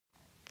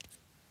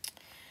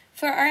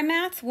For our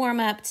math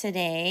warm-up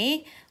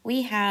today,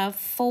 we have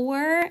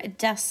 4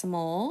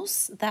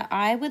 decimals that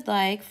I would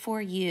like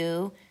for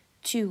you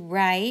to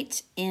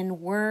write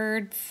in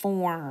word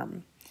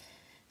form.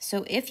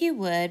 So if you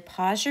would,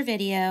 pause your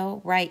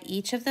video, write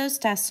each of those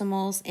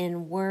decimals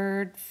in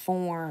word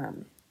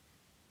form.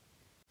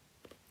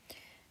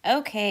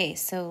 Okay,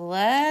 so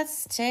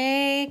let's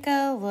take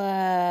a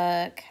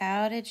look.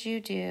 How did you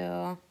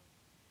do?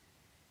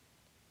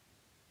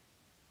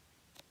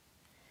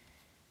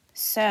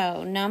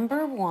 So,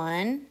 number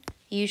 1,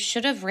 you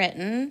should have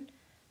written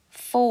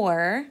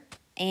 4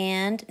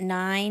 and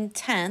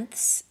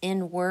 9/10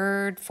 in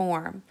word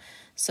form.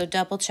 So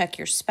double check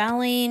your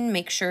spelling,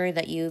 make sure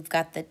that you've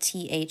got the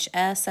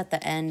THS at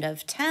the end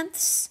of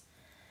tenths.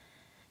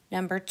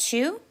 Number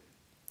 2,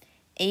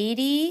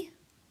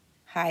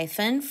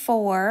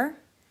 80-4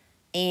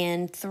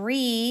 and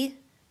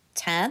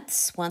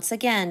 3/10. Once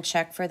again,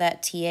 check for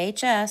that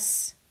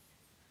THS.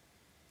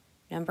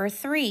 Number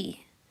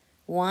 3,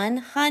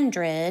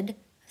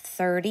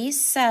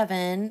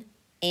 137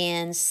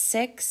 and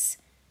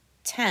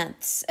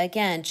 6/10.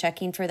 Again,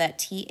 checking for that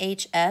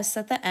THS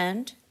at the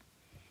end.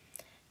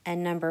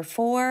 And number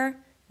 4,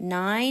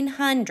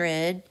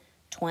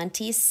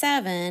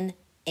 927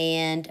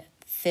 and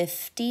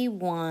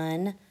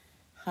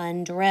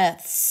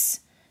 51/100ths.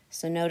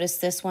 So notice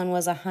this one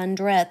was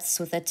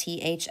 100ths with a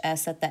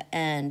THS at the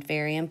end.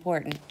 Very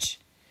important.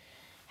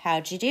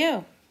 How'd you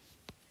do?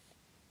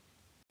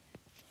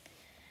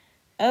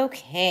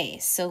 Okay,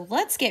 so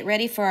let's get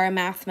ready for our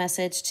math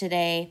message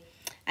today.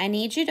 I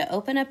need you to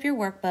open up your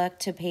workbook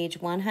to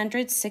page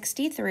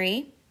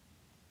 163.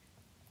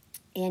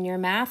 And your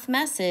math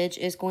message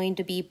is going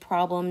to be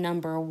problem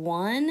number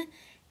 1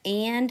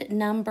 and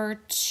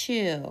number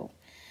 2.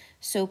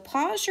 So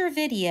pause your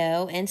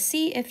video and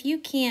see if you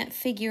can't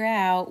figure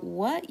out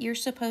what you're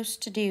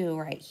supposed to do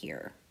right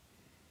here.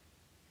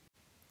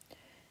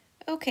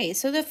 Okay,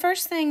 so the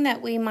first thing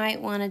that we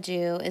might want to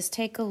do is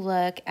take a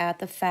look at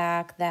the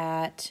fact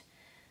that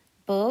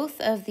both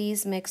of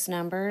these mixed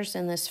numbers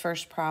in this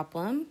first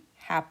problem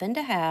happen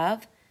to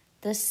have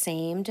the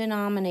same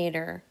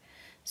denominator.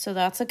 So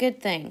that's a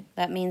good thing.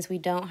 That means we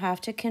don't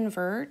have to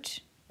convert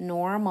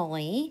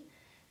normally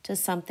to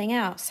something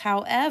else.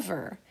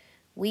 However,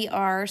 we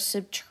are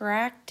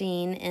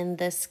subtracting in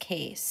this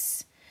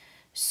case.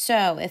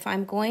 So if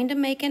I'm going to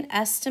make an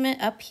estimate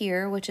up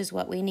here, which is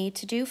what we need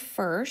to do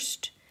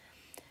first,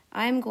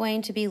 I'm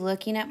going to be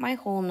looking at my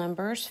whole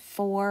numbers,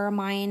 4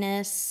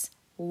 minus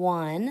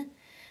 1.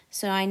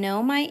 So I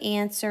know my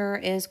answer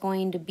is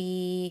going to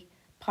be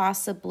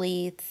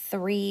possibly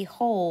 3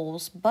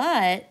 wholes,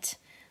 but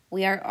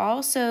we are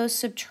also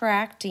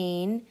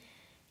subtracting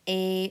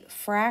a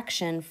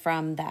fraction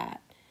from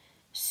that.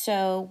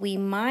 So we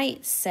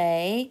might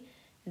say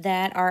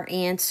that our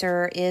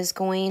answer is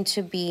going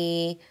to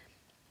be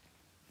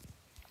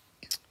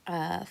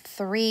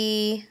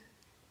 3.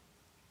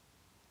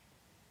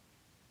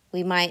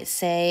 We might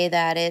say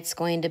that it's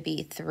going to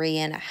be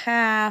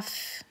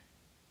 3.5.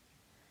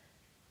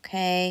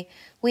 Okay,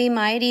 we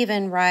might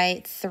even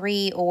write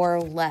 3 or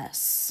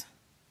less.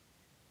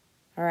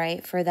 All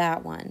right, for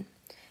that one.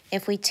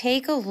 If we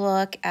take a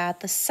look at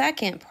the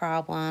second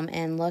problem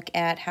and look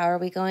at how are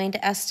we going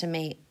to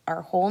estimate,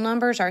 our whole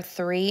numbers are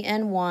 3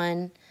 and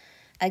 1.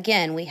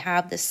 Again, we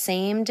have the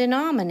same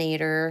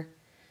denominator,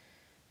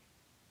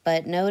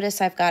 but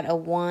notice I've got a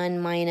 1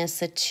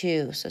 minus a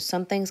 2. So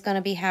something's going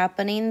to be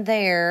happening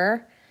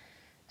there.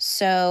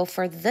 So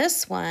for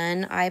this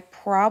one, I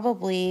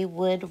probably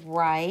would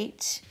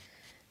write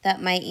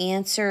that my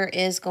answer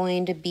is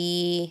going to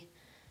be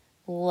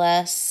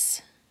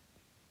less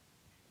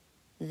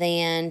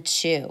than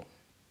 2.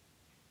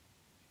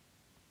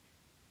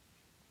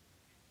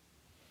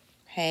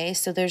 Okay,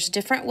 so there's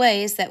different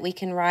ways that we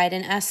can write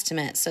an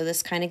estimate. So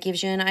this kind of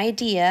gives you an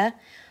idea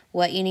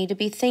what you need to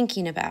be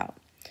thinking about.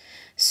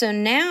 So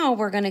now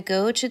we're going to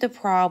go to the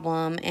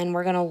problem and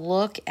we're going to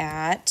look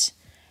at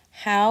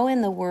how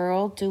in the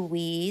world do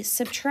we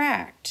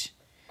subtract.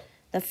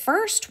 The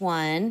first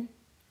one,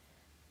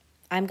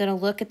 I'm going to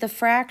look at the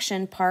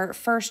fraction part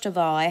first of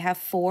all. I have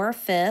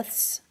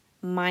 4/5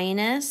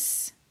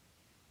 minus,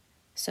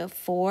 so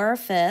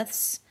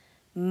 4/5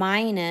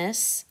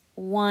 minus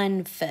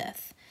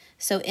 1/5.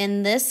 So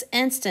in this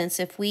instance,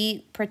 if we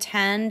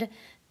pretend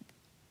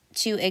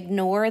to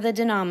ignore the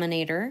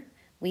denominator,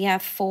 we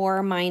have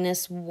 4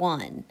 minus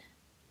 1.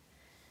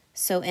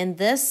 So in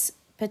this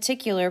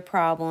particular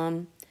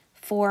problem,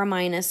 4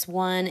 minus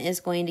 1 is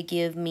going to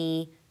give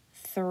me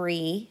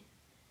 3.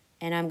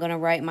 And I'm going to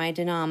write my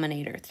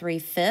denominator,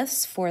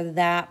 3/5 for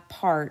that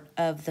part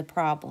of the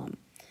problem.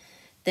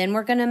 Then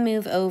we're going to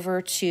move over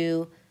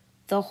to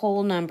the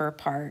whole number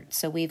part.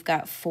 So we've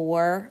got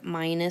 4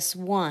 minus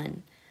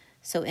 1.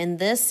 So in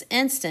this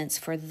instance,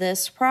 for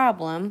this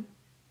problem,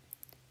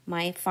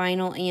 my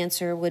final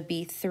answer would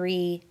be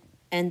 3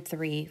 and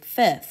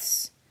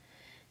 3/5.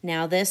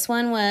 Now this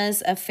one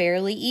was a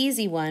fairly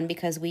easy one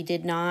because we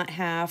did not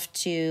have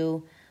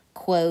to,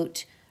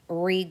 quote,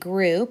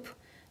 regroup.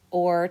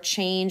 or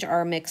change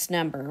our mixed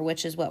number,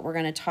 which is what we're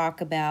going to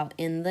talk about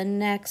in the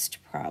next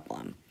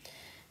problem.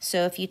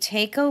 So if you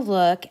take a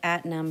look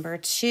at number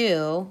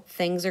 2,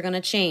 things are going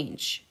to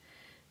change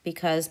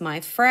because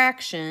my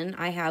fraction,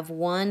 I have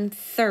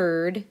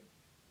 1/3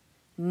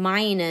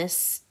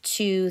 minus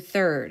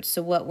 2/3.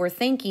 So what we're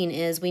thinking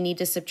is we need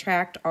to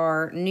subtract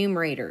our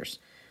numerators.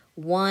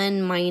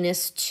 1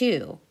 minus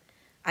 2.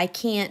 I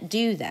can't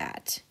do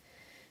that.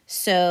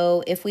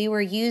 So if we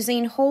were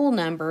using whole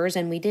numbers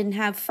and we didn't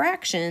have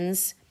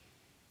fractions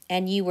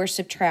and you were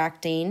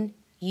subtracting,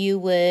 you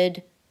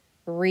would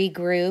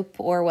regroup,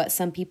 or what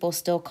some people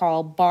still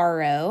call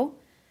borrow.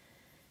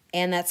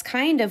 And that's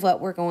kind of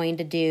what we're going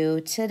to do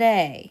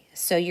today.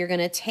 So you're going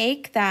to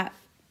take that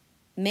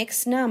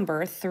mixed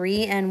number,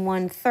 3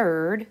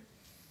 1/3,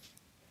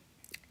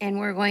 and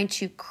we're going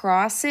to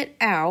cross it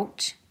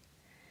out,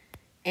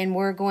 and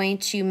we're going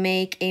to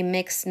make a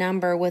mixed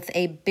number with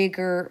a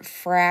bigger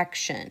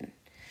fraction.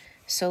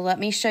 So let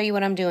me show you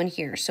what I'm doing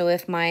here. So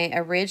if my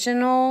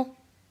original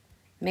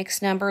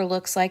mixed number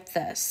looks like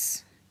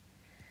this,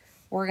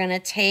 we're going to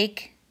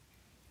take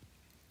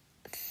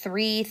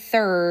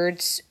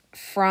 3/3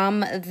 from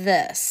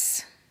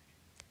this.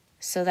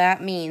 So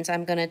that means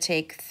I'm going to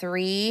take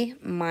 3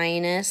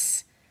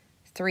 minus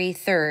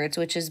 3/3,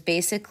 which is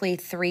basically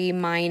 3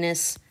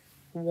 minus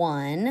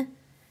 1.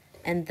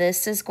 And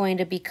this is going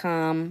to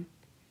become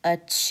a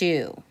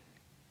 2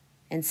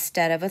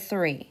 instead of a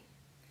 3.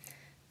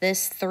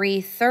 This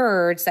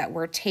 3/3 that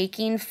we're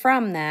taking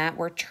from that,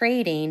 we're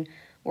trading,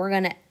 we're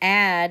going to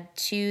add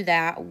to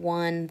that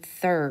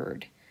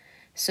 1/3.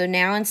 So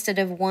now instead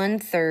of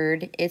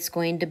 1/3, it's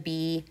going to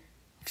be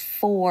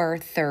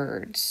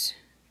 4/3.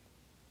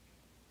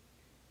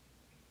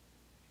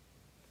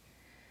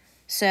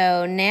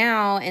 So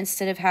now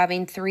instead of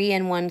having 3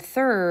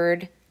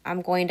 1/3,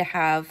 I'm going to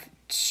have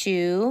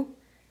 2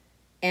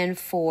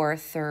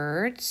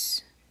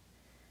 4/3.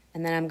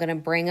 And then I'm going to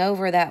bring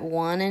over that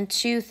 1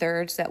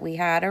 2/3 that we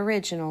had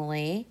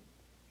originally.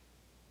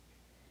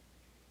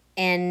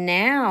 And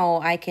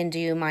now I can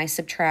do my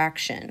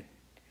subtraction.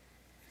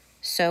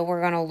 So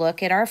we're going to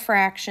look at our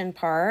fraction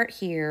part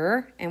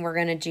here, and we're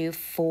going to do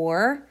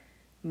 4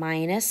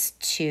 minus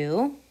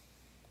 2,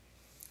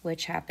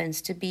 which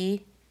happens to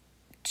be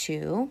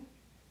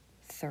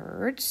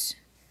 2/3.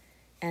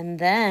 And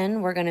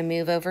then we're going to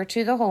move over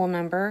to the whole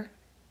number,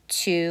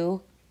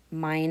 2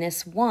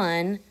 minus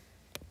 1,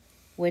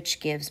 which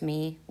gives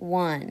me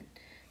 1.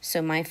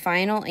 So my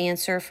final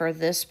answer for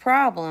this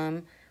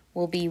problem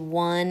will be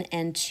 1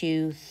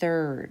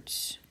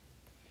 2/3.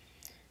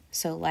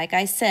 So like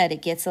I said,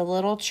 it gets a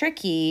little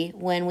tricky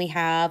when we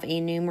have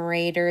a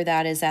numerator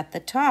that is at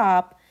the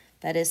top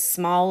that is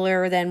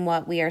smaller than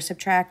what we are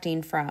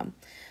subtracting from.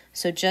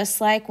 So just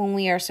like when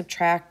we are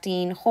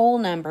subtracting whole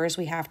numbers,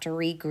 we have to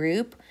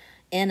regroup.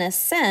 In a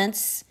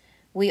sense,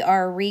 we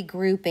are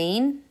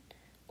regrouping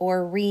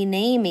or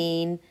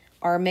renaming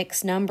our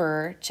mixed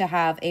number to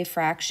have a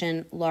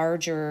fraction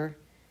larger,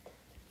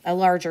 a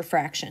larger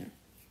fraction.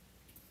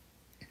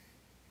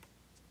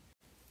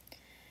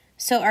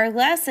 So our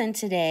lesson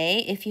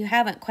today, if you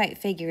haven't quite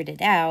figured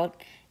it out,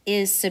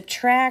 is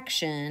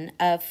subtraction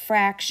of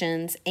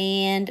fractions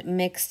and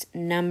mixed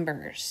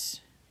numbers.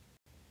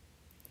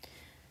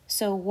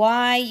 So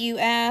why, you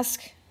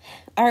ask,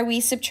 are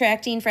we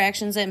subtracting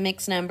fractions and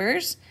mixed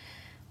numbers?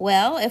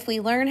 Well, if we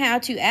learn how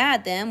to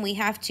add them, we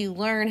have to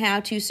learn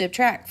how to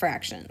subtract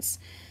fractions.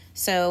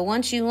 So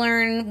once you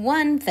learn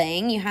one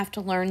thing, you have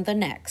to learn the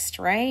next,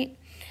 right?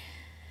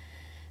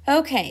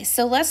 Okay,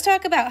 so let's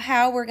talk about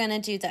how we're going to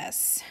do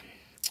this.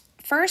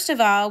 First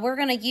of all, we're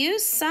going to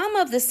use some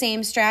of the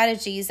same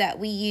strategies that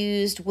we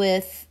used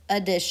with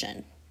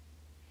addition.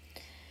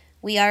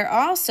 We are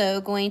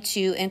also going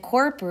to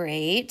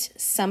incorporate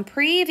some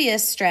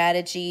previous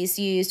strategies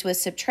used with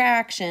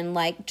subtraction,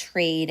 like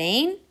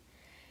trading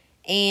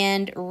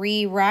and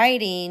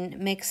rewriting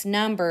mixed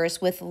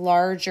numbers with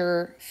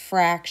larger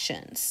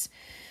fractions.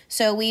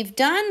 So we've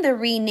done the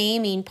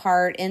renaming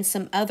part in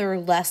some other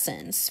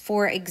lessons.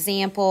 For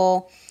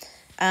example,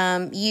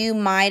 you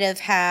might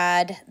have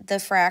had the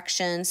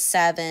fraction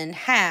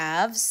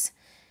 7/2,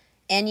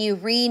 and you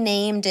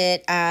renamed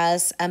it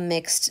as a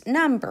mixed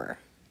number.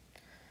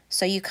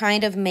 So you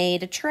kind of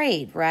made a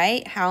trade,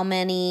 right?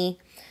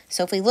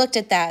 So if we looked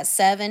at that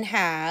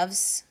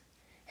 7/2,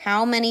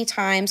 how many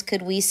times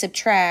could we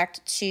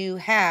subtract 2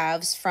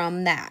 halves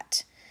from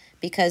that?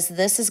 Because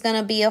this is going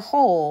to be a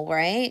whole,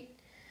 right?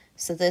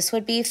 So this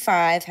would be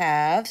 5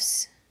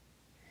 halves.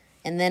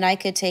 And then I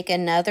could take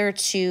another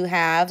 2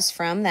 halves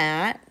from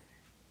that,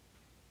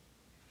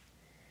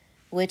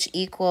 which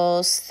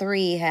equals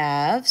 3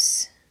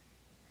 halves.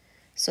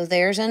 So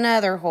there's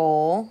another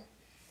whole.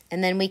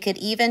 And then we could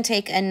even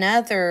take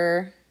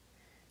another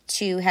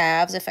 2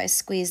 halves, if I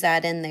squeeze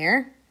that in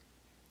there,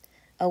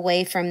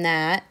 away from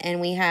that, and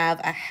we have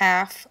a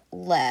half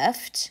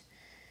left.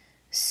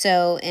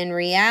 So in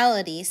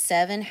reality,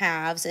 7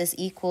 halves is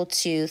equal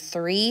to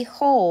 3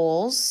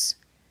 wholes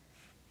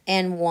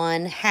and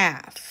 1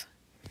 half.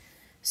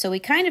 So we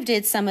kind of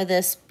did some of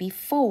this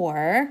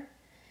before.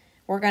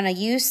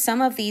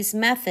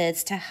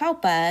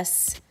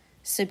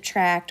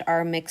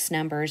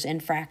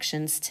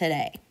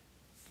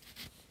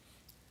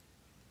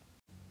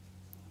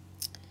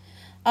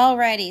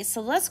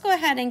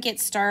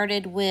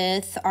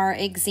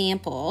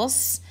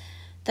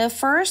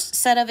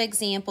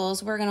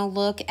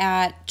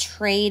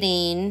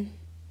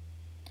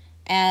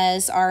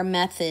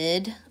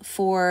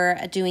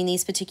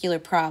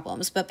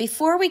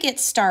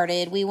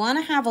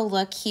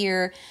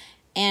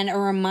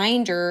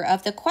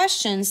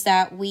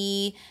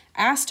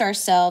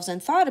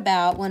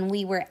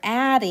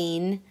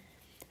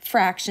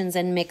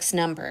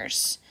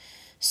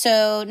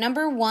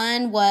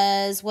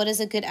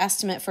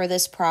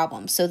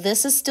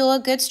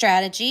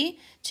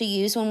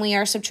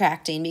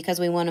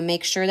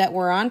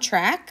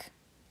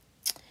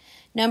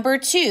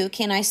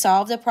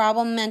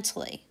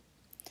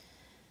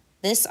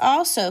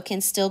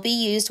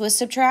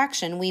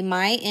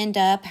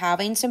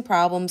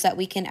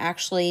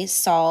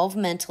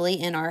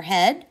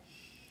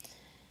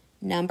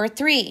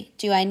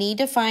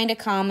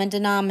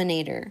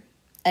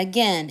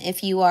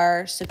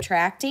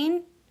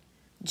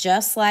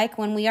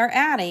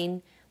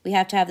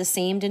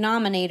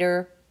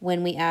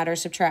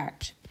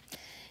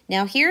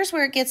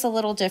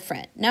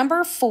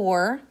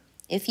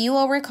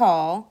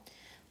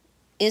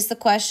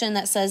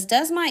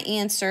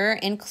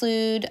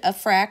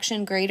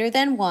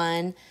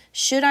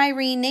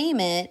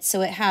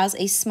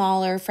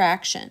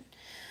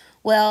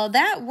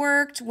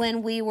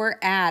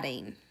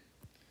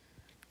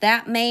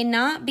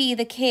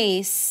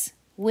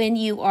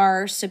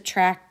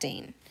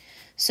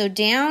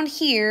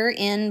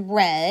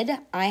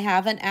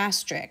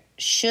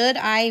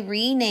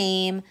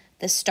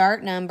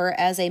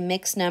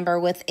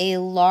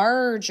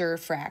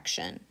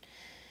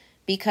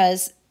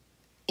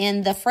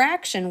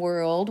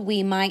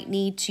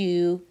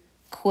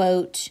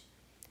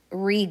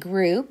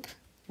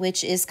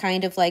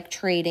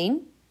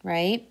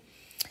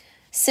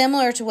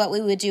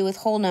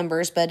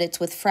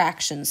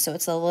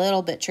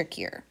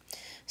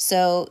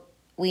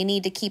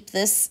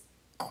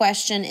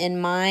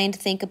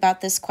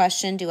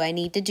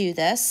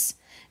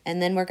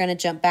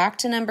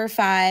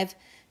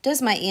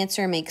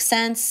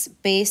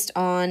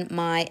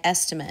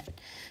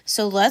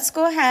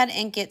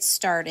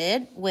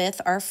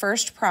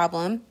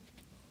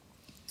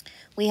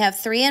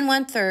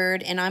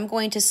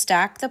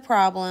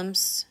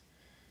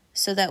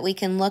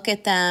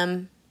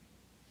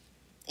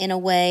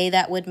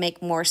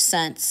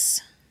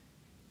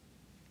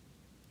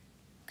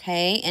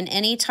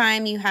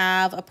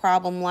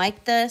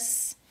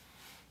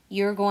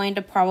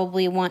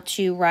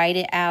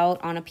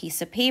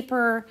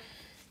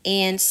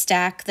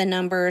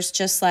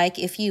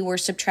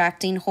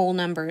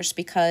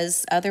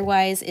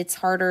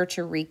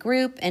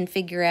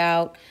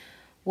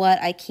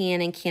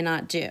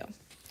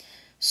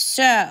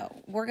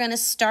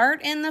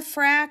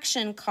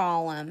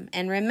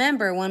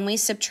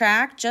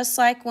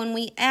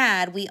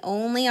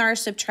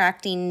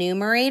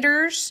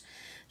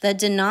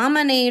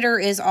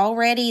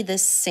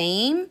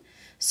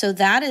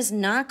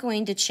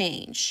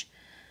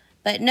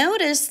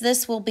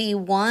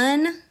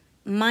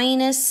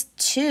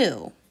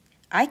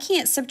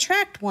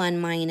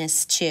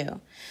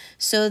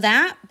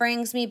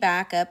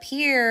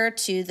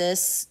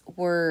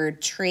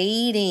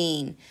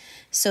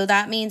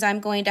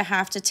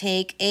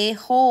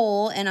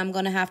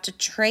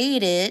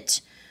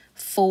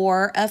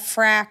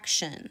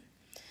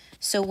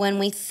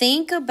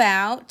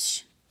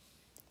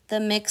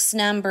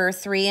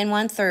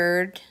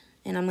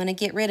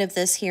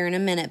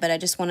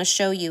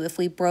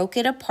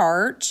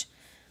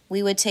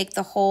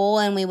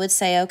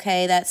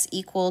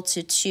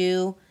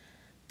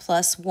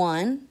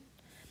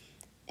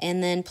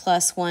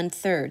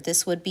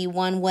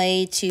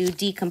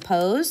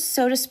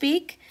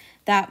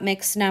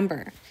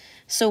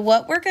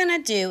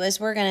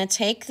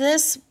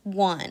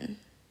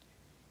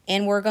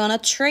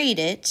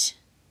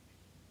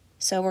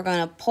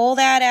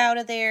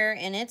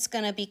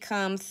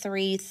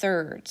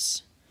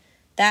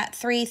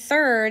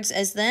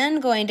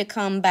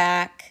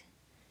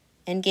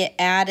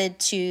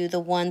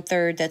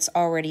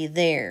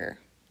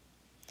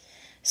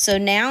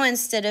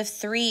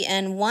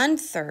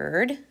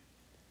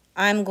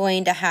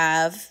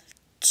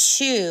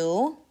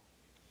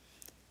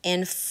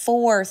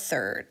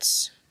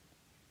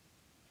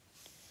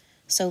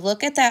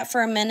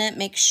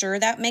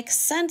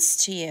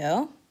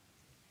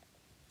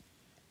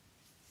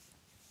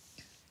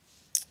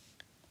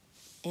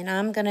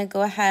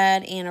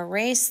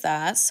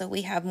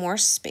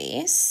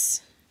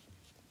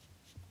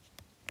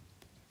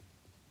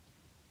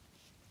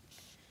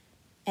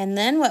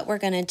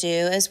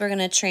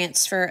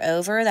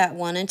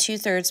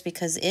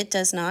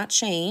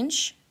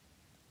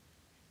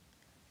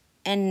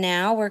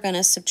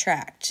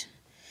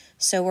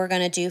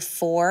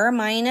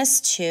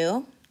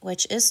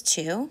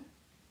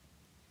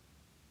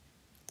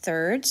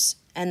 thirds,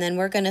 and then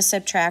we're going to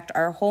subtract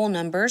our whole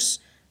numbers,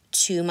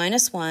 2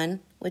 minus 1,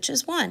 which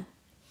is 1.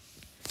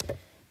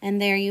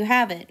 And there you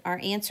have it. Our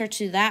answer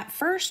to that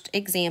first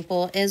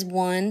example is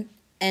 1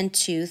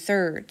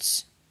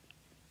 2/3.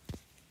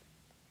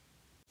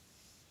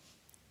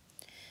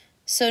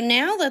 So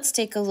now let's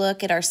take a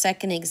look at our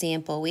second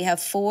example. We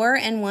have 4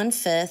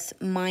 1/5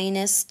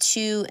 minus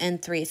 2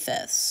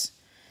 3/5.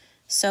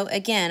 So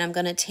again, I'm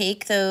going to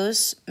take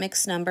those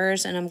mixed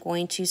numbers and I'm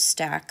going to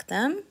stack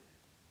them.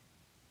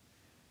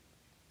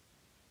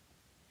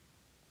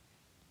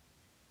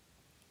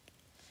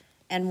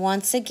 And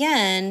once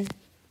again,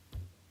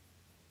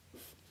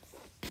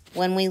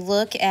 when we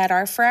look at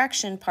our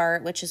fraction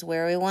part, which is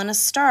where we want to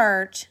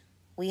start,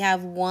 we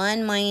have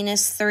 1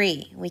 minus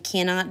 3. We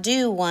cannot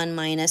do 1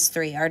 minus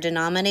 3. Our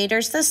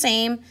denominator's the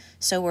same,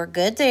 so we're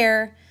good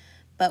there,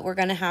 but we're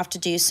going to have to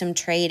do some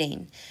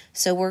trading.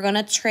 So we're going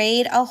to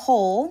trade a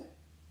whole,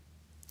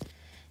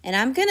 and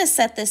I'm going to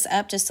set this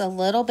up just a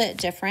little bit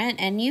different,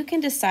 and you can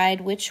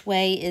decide which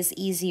way is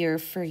easier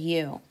for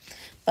you.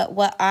 But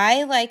what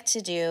I like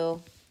to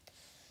do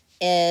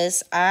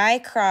is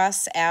I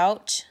cross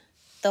out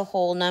the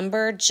whole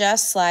number,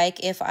 just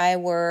like if I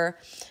were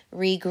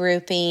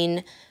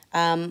regrouping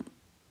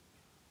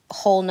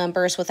whole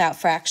numbers without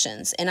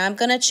fractions. And I'm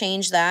going to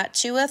change that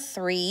to a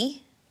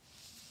 3.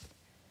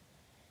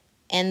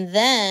 And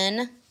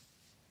then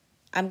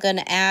I'm going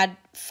to add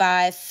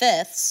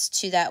 5/5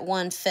 to that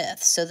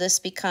 1/5. So this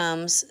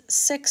becomes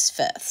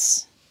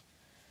 6/5.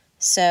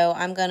 So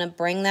I'm going to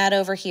bring that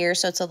over here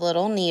so it's a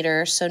little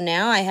neater. So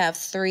now I have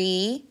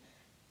 3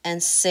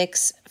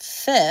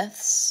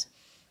 6/5.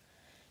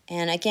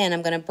 And again,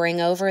 I'm going to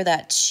bring over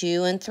that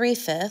 2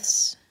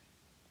 3/5.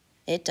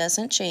 It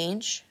doesn't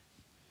change.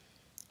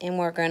 And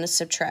we're going to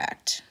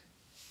subtract.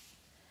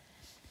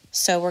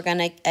 So we're going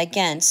to,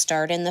 again,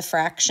 start in the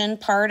fraction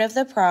part of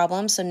the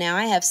problem. So now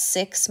I have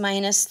 6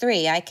 minus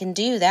 3. I can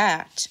do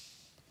that.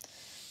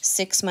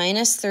 6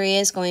 minus 3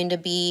 is going to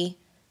be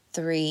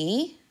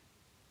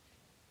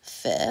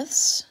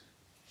 3/5.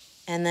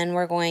 And then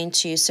we're going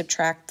to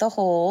subtract the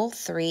whole,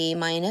 3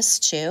 minus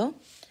 2,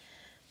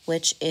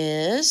 which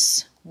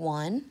is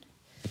 1.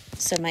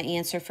 So my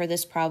answer for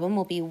this problem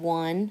will be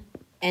 1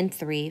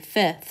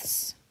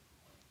 3/5.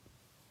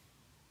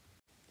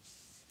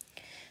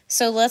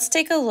 So let's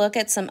take a look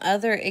at some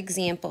other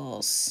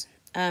examples.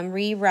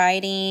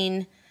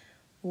 Rewriting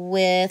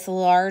with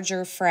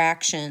larger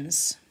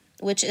fractions,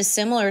 which is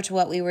similar to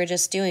what we were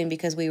just doing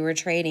because we were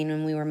trading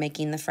when we were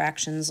making the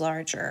fractions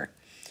larger.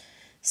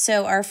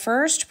 So our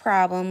first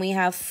problem, we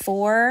have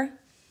 4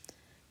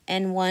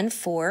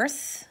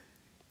 1/4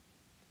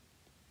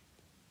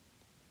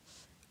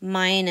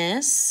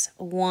 minus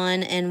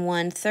 1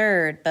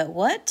 1/3. But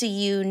what do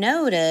you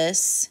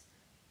notice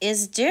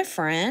is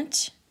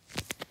different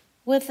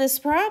with this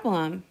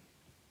problem?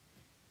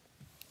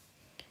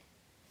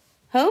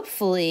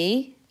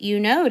 Hopefully you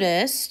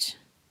noticed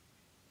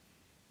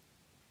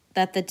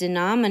that the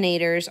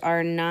denominators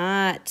are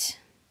not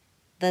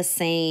the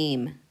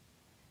same.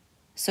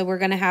 So we're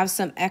going to have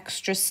some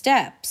extra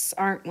steps,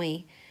 aren't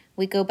we?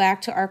 We go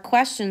back to our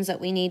questions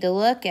that we need to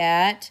look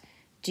at.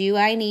 Do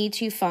I need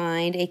to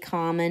find a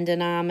common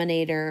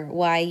denominator?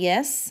 Why,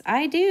 yes,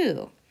 I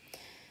do.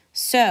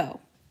 So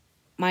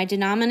my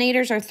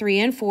denominators are 3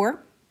 and 4.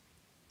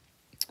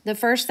 The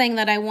first thing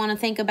that I want to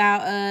think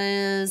about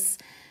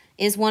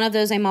is one of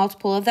those a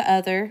multiple of the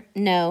other?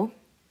 No.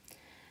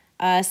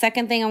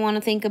 Second thing I want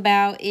to think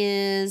about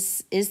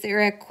is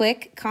there a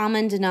quick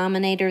common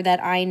denominator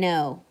that I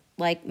know?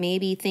 Like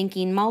maybe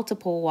thinking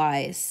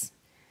multiple-wise.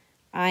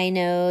 I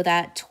know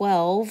that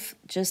 12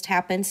 just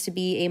happens to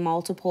be a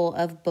multiple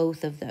of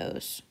both of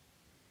those.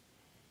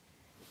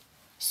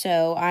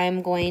 So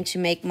I'm going to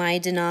make my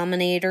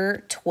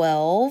denominator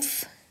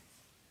 12.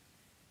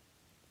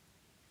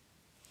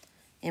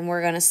 And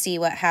we're going to see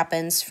what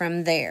happens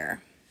from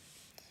there.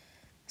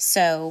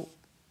 So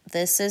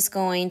this is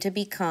going to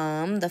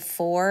become, the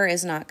 4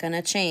 is not going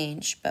to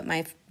change, but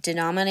my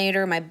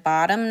denominator, my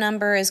bottom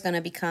number is going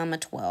to become a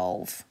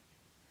 12.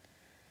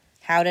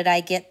 How did I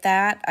get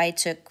that? I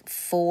took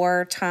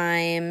 4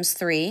 times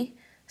 3,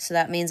 so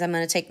that means I'm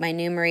going to take my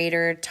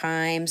numerator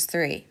times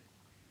 3.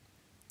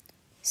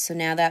 So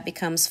now that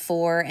becomes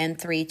 4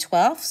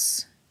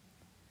 3/12.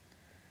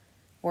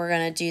 We're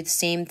going to do the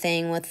same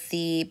thing with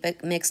the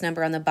mixed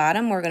number on the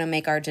bottom. We're going to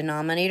make our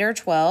denominator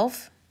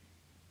 12.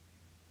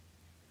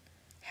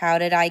 How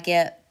did I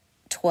get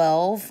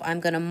 12? I'm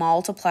going to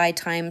multiply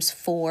times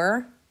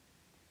 4.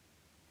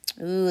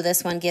 Ooh,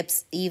 this one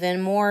gets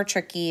even more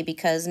tricky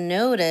because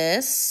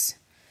notice,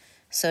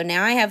 so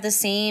now I have the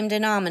same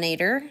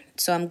denominator,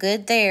 so I'm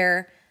good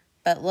there,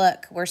 but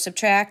look, we're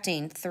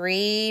subtracting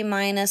 3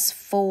 minus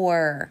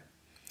 4.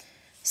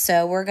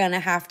 So we're going to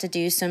have to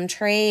do some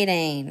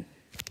trading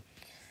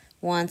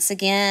once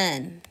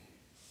again.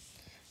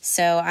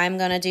 So I'm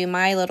going to do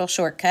my little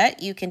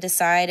shortcut. You can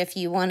decide if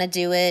you want to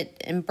do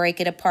it and break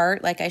it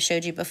apart like I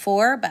showed you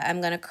before, but I'm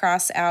going to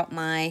cross out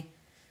my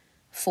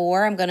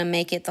 4. I'm going to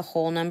make it the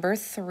whole number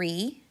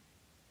 3.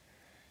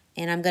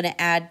 and I'm going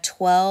to add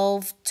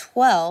 12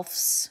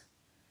 twelfths,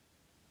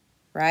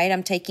 right?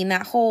 I'm taking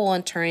that whole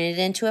and turning it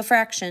into a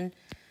fraction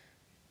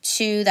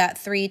to that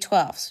 3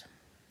 twelfths.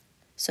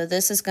 So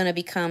this is going to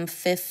become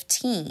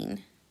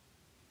 15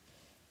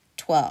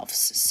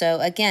 twelfths. So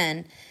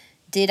again,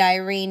 did I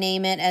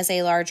rename it as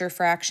a larger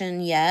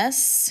fraction?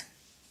 Yes.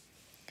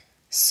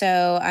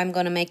 So I'm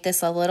going to make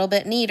this a little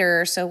bit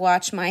neater. So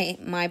watch,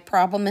 my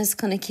problem is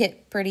going to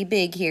get pretty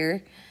big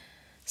here.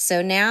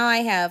 So now I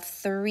have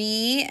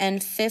 3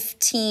 and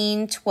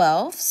 15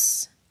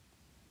 twelfths.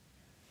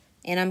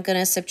 And I'm going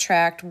to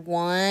subtract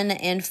 1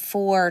 and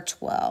 4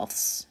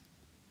 twelfths.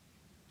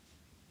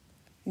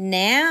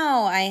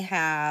 Now I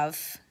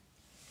have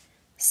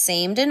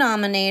same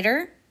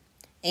denominator,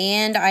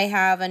 and I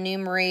have a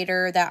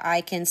numerator that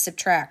I can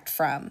subtract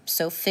from.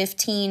 So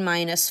 15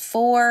 minus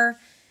 4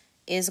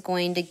 is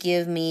going to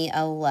give me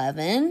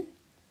 11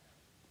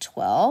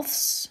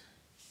 twelfths.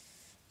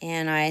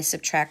 And I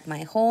subtract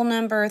my whole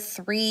number,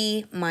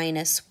 3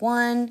 minus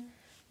 1,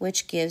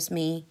 which gives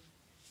me,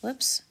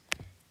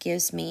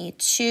 gives me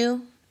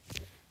 2.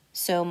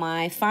 So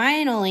my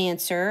final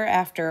answer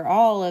after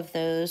all of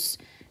those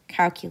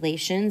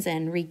calculations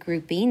and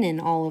regrouping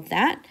and all of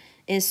that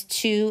is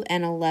 2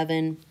 and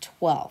 11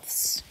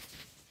 twelfths.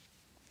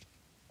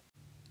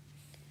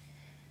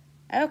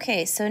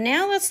 Okay, so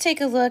now let's take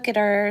a look at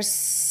our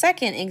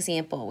second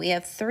example. We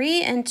have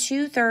 3 and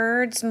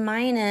 2/3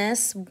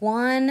 minus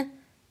 1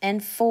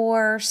 and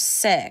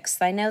 4/6.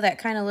 I know that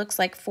kind of looks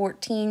like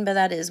 14, but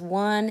that is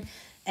 1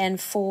 and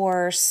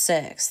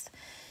 4/6.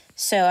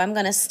 So I'm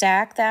going to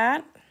stack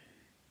that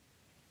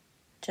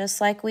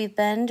just like we've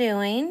been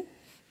doing.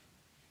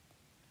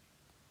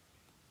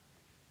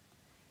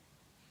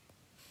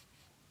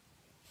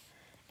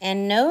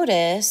 And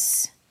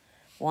notice,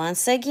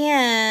 once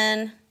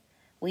again,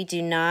 we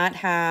do not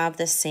have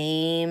the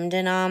same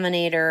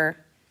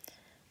denominator,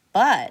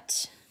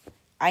 but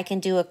I can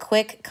do a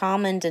quick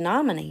common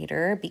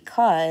denominator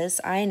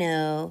because I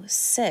know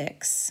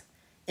 6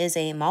 is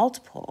a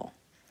multiple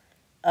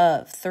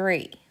of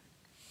 3.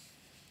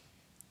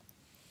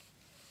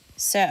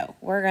 So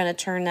we're going to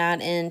turn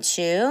that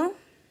into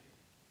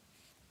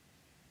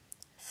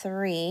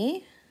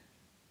 3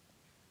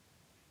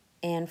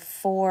 and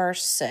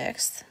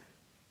 4/6.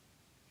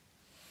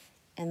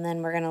 And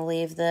then we're going to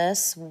leave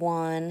this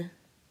 1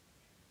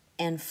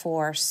 and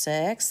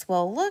 4/6.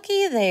 Well,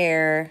 looky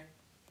there.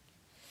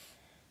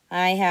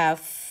 I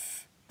have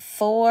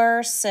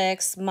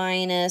 4/6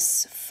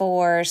 minus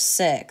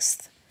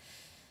 4/6.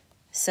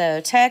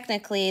 So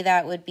technically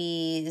that would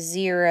be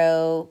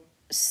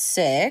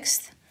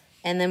 0/6.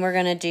 And then we're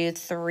going to do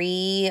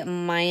 3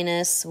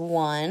 minus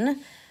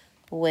 1,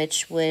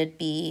 which would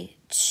be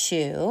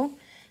 2.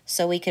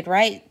 So we could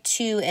write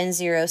 2 and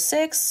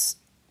 0/6,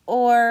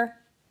 or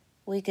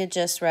we could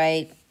just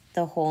write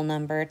the whole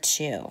number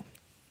 2.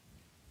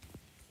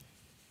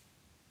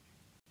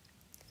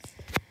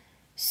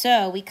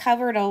 So we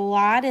covered a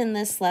lot in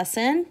this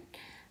lesson.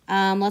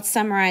 Let's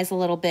summarize a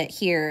little bit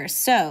here.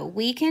 So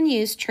we can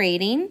use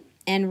trading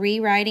and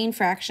rewriting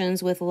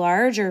fractions with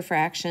larger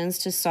fractions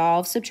to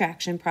solve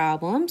subtraction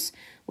problems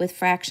with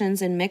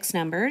fractions and mixed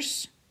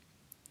numbers.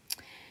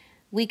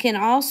 We can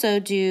also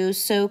do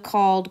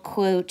so-called,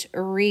 quote,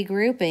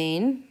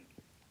 regrouping,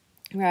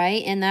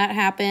 right? And that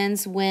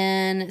happens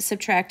when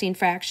subtracting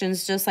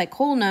fractions, just like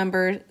whole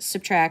number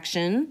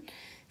subtraction,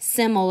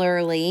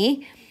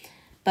 similarly.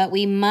 But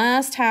we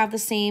must have the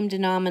same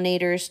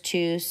denominators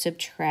to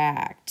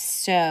subtract.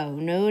 So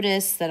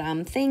notice that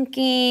I'm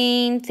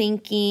thinking,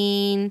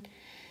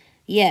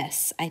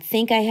 yes, I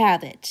think I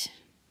have it.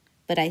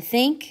 But I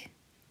think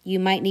you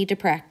might need to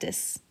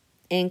practice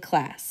in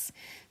class.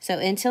 So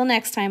until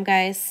next time,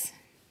 guys.